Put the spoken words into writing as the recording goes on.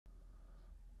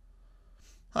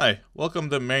Hi, welcome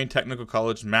to Marion Technical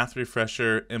College Math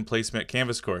Refresher and Placement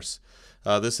Canvas course.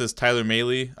 This is Tyler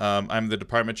Maley. I'm the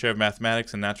Department Chair of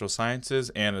Mathematics and Natural Sciences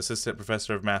and Assistant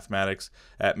Professor of Mathematics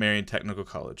at Marion Technical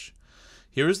College.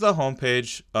 Here is the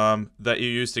homepage that you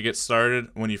use to get started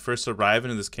when you first arrive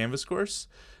into this Canvas course.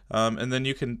 And then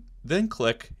you can then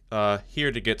click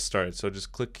here to get started. So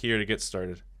just click here to get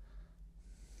started.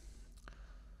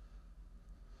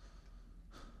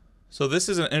 So this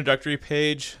is an introductory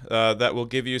page that will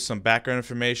give you some background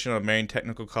information on Marion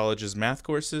Technical College's math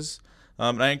courses.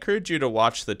 And I encourage you to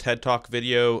watch the TED Talk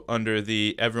video under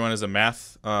the Everyone is a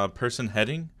Math Person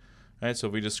heading. Right, so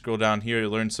if we just scroll down here,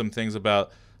 you'll learn some things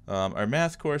about our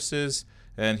math courses.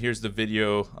 And here's the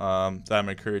video that I'm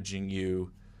encouraging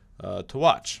you to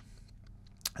watch.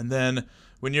 And then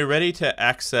when you're ready to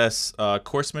access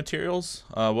course materials,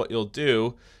 what you'll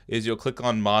do is you'll click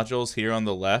on modules here on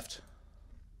the left.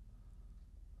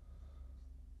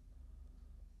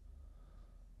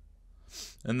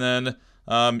 And then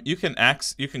you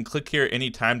can click here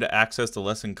anytime to access the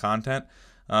lesson content.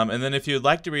 And then if you'd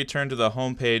like to return to the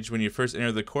home page when you first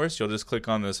enter the course, you'll just click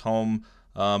on this home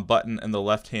button in the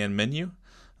left-hand menu.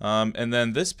 And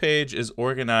then this page is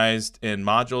organized in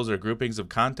modules or groupings of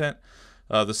content.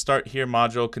 The Start Here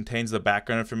module contains the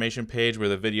background information page where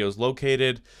the video is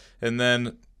located. And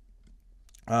then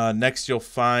next you'll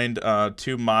find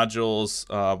two modules,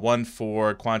 one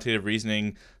for quantitative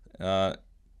reasoning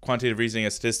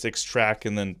and statistics track,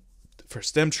 and then for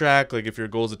STEM track, like if your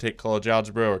goal is to take college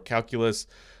algebra or calculus,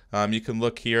 you can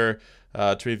look here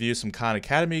to review some Khan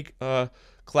Academy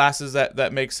classes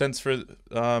that make sense for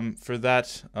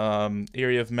that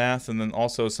area of math, and then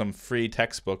also some free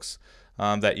textbooks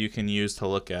that you can use to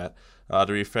look at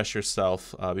to refresh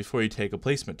yourself before you take a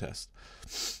placement test.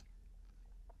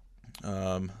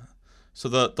 So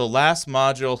the last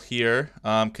module here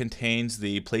contains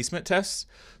the placement tests.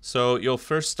 So you'll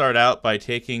first start out by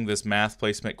taking this math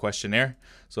placement questionnaire.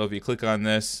 So if you click on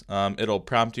this, it'll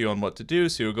prompt you on what to do.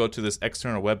 So you'll go to this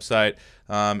external website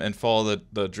and follow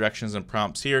the directions and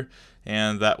prompts here,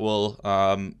 and that will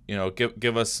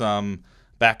give us some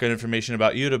background information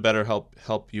about you to better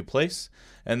help you place.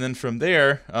 And then from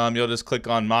there, you'll just click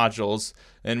on modules.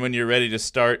 And when you're ready to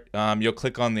start, you'll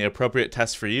click on the appropriate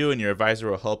test for you, and your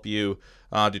advisor will help you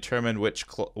determine which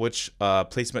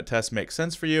placement test makes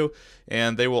sense for you.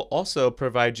 And they will also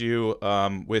provide you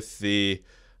with the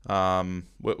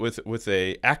with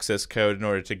a access code in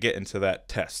order to get into that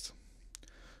test.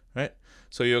 Right?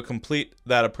 So you'll complete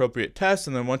that appropriate test,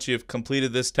 and then once you've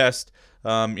completed this test,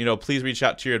 please reach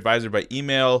out to your advisor by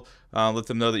email, let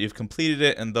them know that you've completed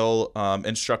it, and they'll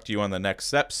instruct you on the next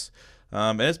steps.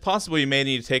 And it's possible you may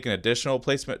need to take an additional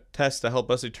placement test to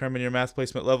help us determine your math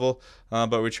placement level,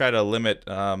 but we try to limit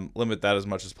that as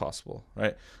much as possible,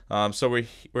 right? So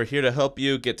we're here to help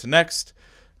you get to next,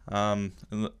 and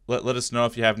let us know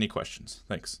if you have any questions.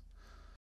 Thanks.